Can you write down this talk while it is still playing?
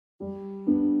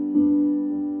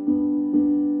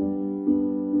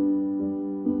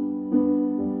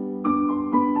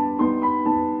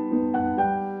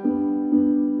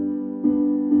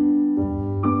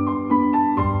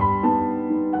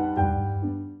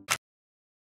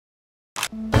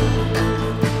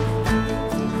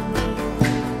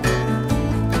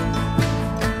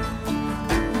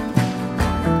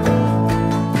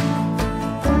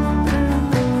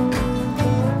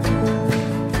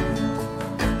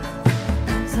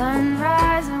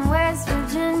Sunrise in West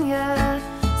Virginia,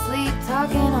 sleep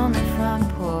talking on the front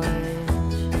porch,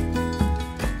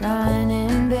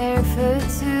 running barefoot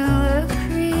to a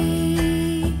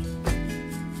creek.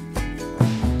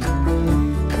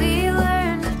 We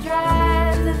learned to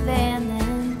drive the van,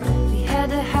 then we had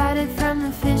to hide it from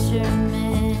the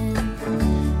fishermen.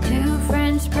 Two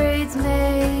French braids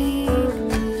made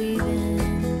believing,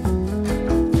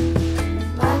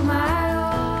 like my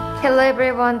own. Hello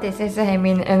everyone, this is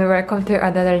Haemin and welcome to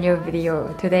another new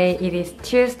video. Today it is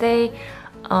Tuesday.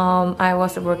 I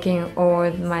was working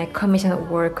on my commission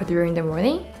work during the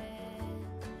morning.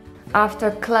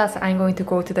 After class, I'm going to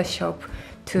go to the shop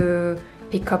to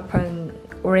pick up an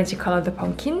orange colored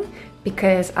pumpkin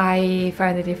because I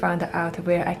finally found out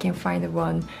where I can find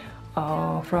one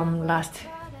from last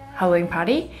Halloween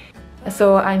party.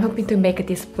 So I'm hoping to make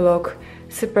this vlog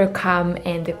super calm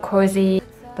and cozy.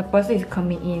 The bus is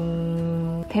coming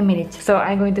in 10 minutes, so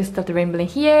I'm going to stop rambling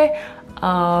here.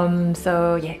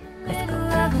 So yeah, let's go.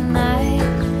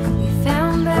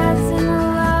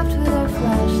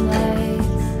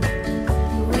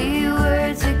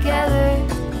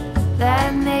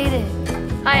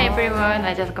 Hi everyone,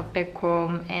 I just got back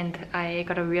home and I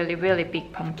got a really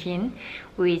big pumpkin,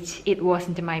 which it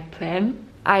wasn't my plan.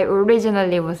 I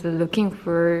originally was looking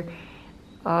for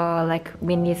like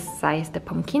mini sized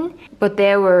pumpkin, but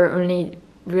there were only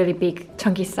really big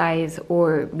chunky size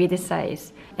or mid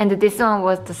size, and this one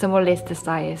was the smallest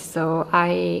size, so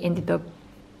I ended up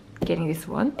getting this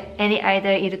one. And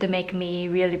it would make me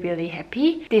really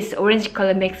happy. This orange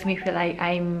color makes me feel like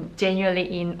I'm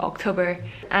genuinely in October.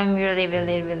 I'm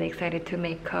really excited to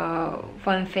make a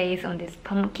fun face on this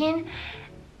pumpkin.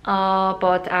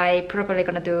 But I probably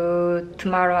gonna do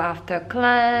tomorrow after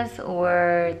class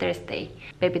or Thursday,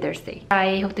 maybe Thursday.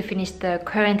 I hope to finish the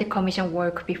current commission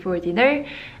work before dinner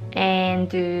and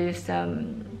do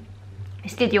some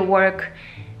studio work.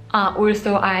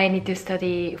 Also, I need to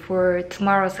study for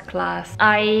tomorrow's class.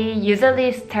 I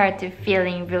usually start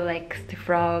feeling relaxed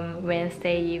from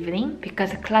Wednesday evening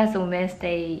because class on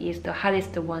Wednesday is the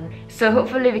hardest one. So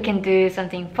hopefully we can do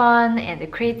something fun and a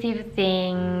creative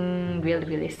thing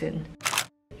really soon.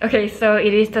 Okay, so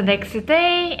it is the next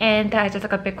day and I just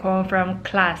got back home from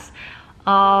class.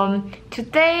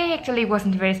 Today actually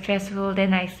wasn't very stressful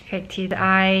than I expected.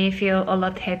 I feel a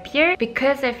lot happier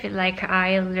because I feel like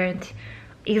I learned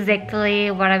exactly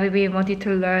what I've been wanting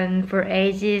to learn for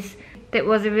ages. That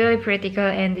was really practical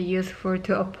and useful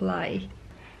to apply.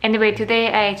 Anyway, today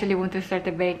I actually want to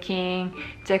start making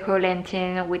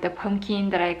jack-o'-lantern with a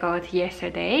pumpkin that I got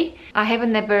yesterday. I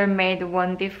haven't never made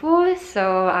one before,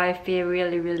 so I feel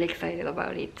really excited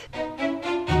about it.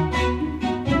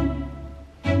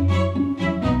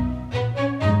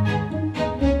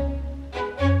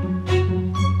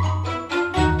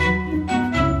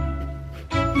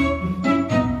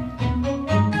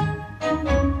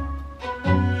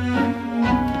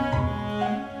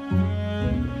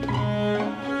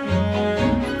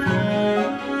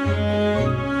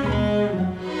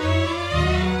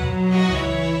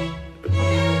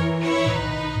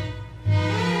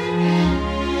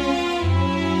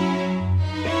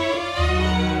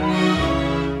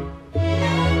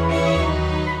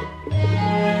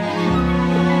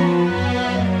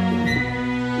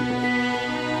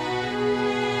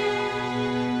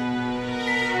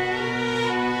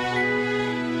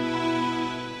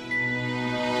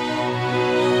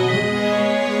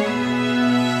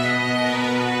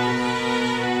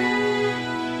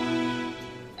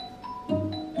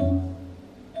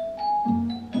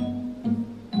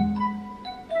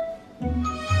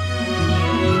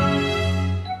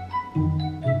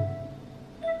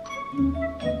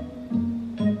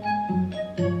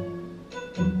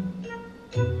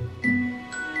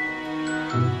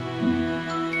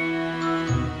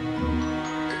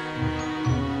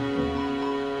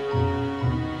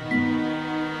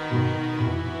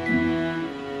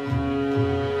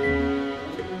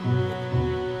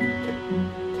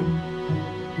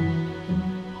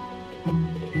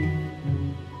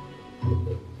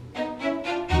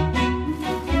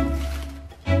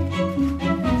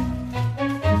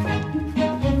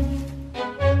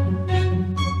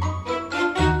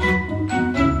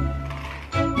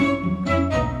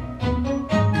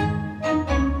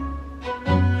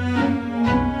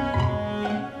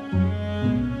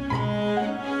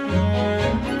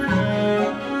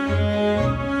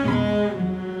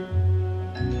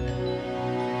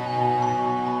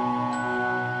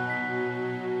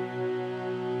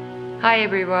 Hi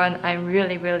everyone, I'm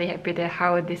really happy with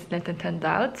how this lantern turned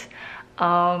out.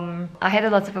 I had a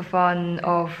lot of fun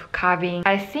of carving.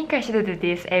 I think I should do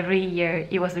this every year.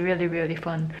 It was really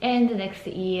fun. And the next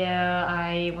year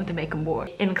I want to make more.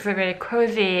 It looks very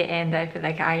cozy and I feel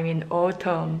like I'm in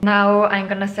autumn. Now I'm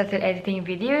gonna start editing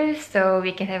videos so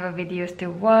we can have a videos to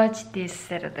watch this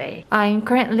Saturday. I'm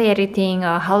currently editing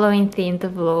a Halloween themed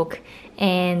vlog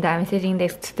and I'm sitting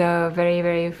next to the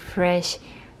very fresh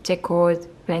decor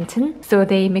lantern, so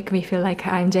they make me feel like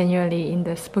I'm genuinely in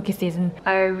the spooky season.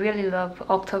 I really love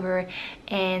October,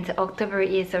 and October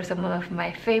is also one of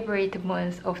my favorite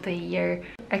months of the year.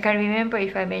 I can't remember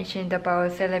if I mentioned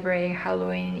about celebrating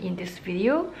Halloween in this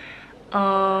video.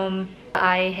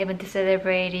 I haven't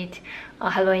celebrated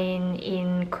Halloween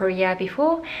in Korea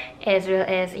before, as well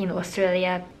as in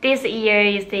Australia. This year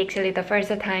is actually the first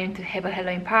time to have a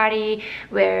Halloween party,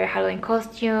 wear Halloween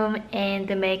costume, and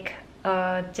make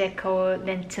a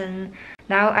jack-o'-lantern.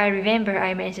 Now I remember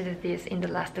I mentioned this in the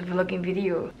last vlogging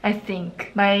video. I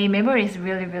think my memory is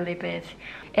really bad.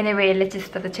 Anyway, let's just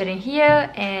start chatting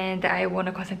here, and I want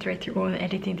to concentrate on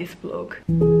editing this vlog.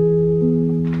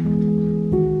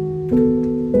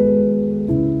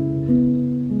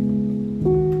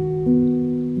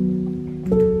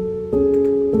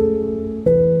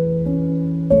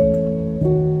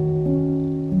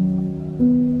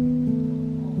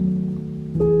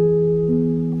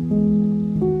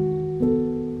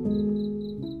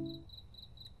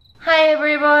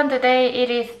 Today it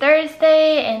is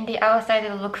Thursday and the outside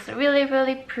looks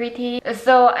really pretty,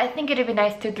 so I think it'd be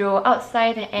nice to draw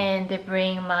outside and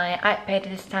bring my iPad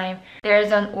this time.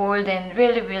 There's an old and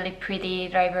really pretty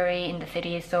library in the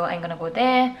city, so I'm gonna go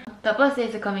there. The bus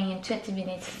is coming in 20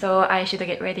 minutes, so I should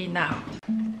get ready now.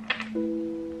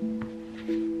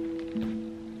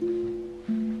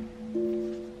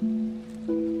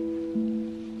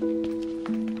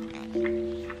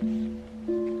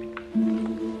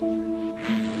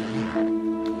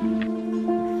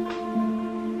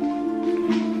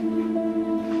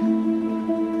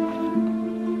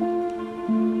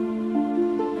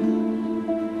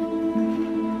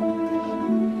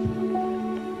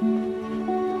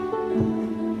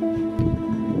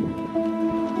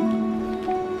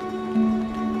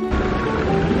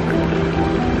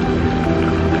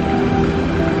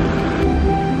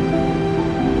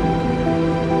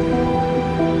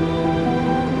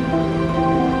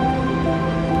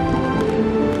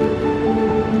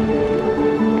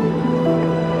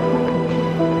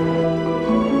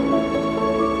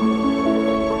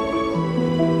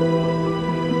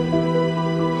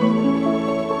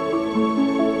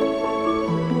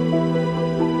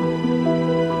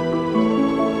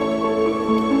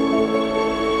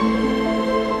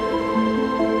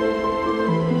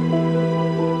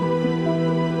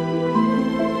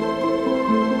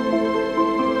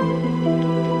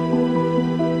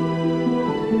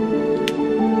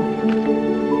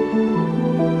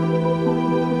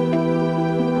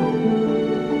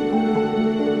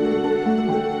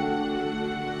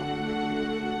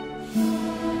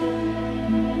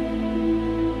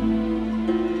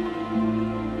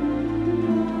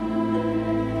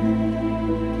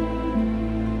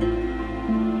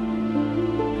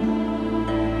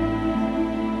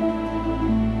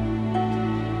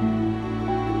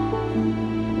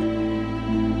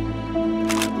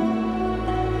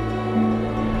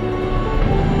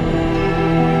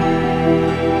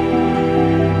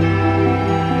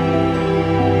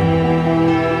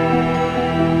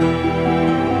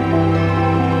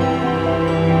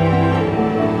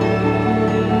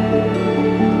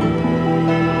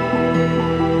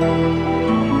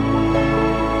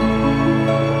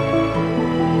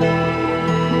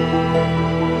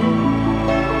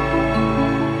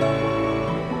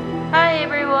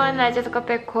 I just got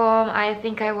back home. I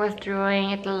think I was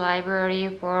drawing at the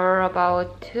library for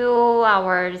about 2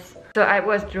 hours. So I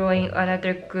was drawing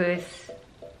another goose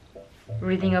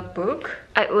reading a book.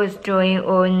 I was drawing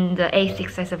on the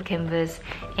A6 size of canvas,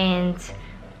 and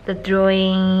the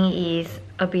drawing is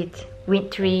a bit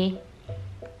wintry.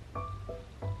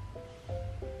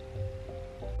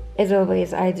 As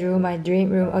always, I drew my dream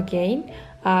room again.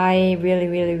 I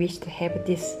really wish to have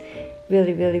this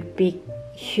really big,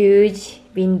 huge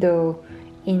window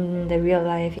in the real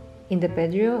life, in the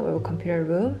bedroom or computer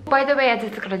room. By the way, I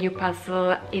just got a new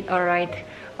parcel. It arrived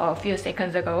a few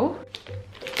seconds ago.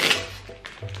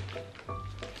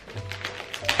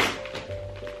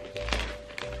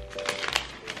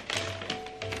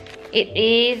 It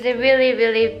is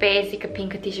really basic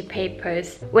pink tissue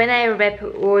papers. When I wrap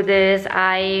orders,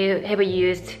 I have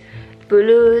used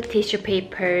blue tissue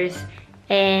papers,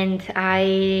 and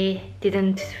I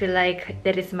didn't feel like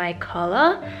that is my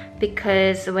color,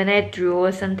 because when I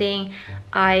draw something,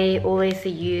 I always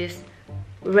use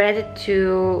red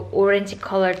to orange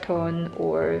color tone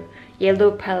or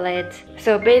yellow palette.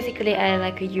 So basically I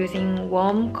like using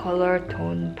warm color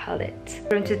tone palette.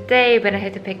 From today, when I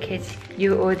have to package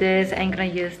new orders, I'm gonna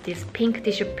use these pink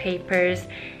tissue papers.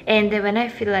 And then when I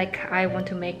feel like I want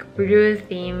to make blue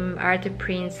theme art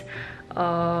prints,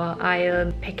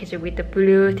 I'll package it with the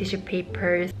blue tissue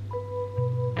papers.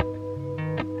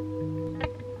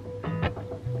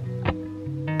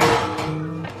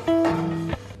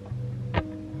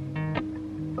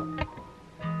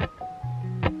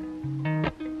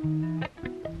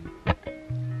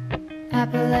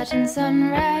 Appalachian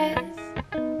sunrise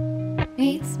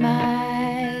meets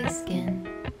my skin.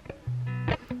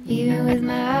 Even with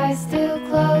my eyes still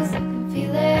closed, I can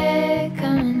feel it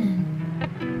coming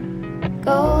in.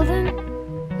 Golden,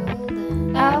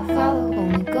 golden, I'll follow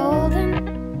only golden,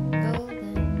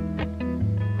 golden,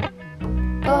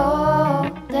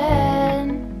 golden,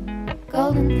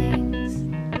 golden things.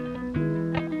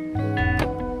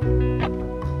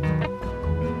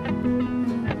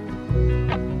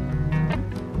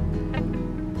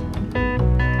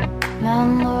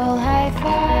 Mountain laurel high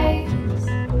fives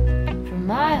for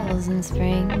miles in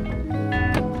spring.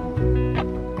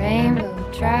 Rainbow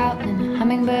trout and a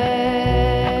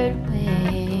hummingbird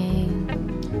wing.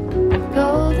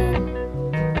 Golden,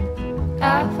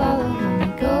 I'll follow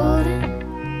only golden,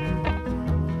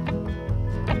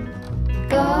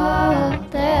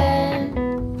 golden,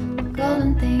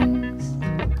 golden things.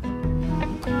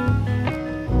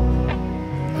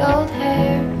 Gold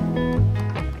hair,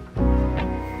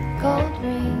 gold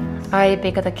rings. I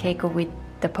baked the cake with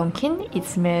the pumpkin. It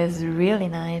smells really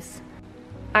nice.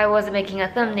 I was making a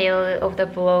thumbnail of the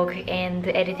vlog and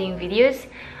editing videos.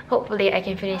 Hopefully I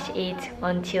can finish it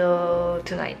until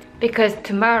tonight. Because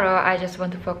tomorrow I just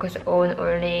want to focus on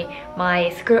only my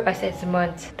school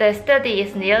assessment. The study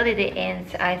is nearly the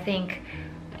end. I think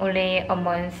only a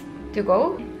month to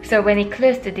go. So when it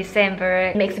close to December,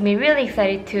 it makes me really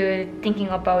excited to thinking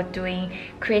about doing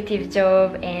creative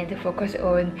job and focus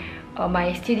on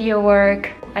my studio work.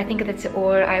 I think that's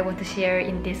all I want to share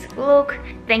in this vlog.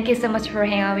 Thank you so much for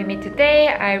hanging out with me today.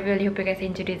 I really hope you guys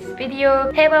enjoyed this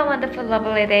video. Have a wonderful,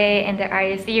 lovely day, and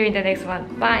I'll see you in the next one.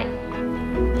 Bye!